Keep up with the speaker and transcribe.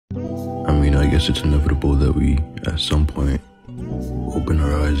I guess it's inevitable that we, at some point, open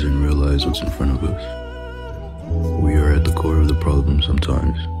our eyes and realize what's in front of us. We are at the core of the problem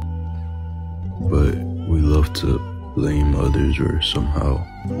sometimes, but we love to blame others or somehow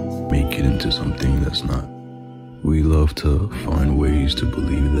make it into something that's not. We love to find ways to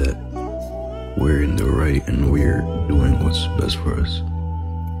believe that we're in the right and we're doing what's best for us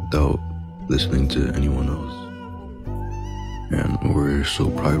without listening to anyone else. And we're so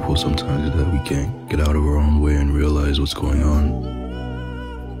prideful sometimes that we can't get out of our own way and realize what's going on.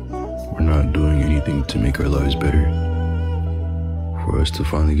 We're not doing anything to make our lives better. For us to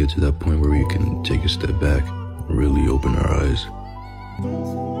finally get to that point where we can take a step back and really open our eyes.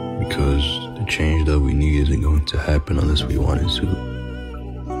 Because the change that we need isn't going to happen unless we want it to.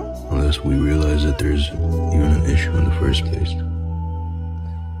 Unless we realize that there's even an issue in the first place.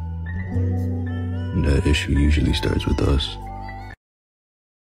 And that issue usually starts with us.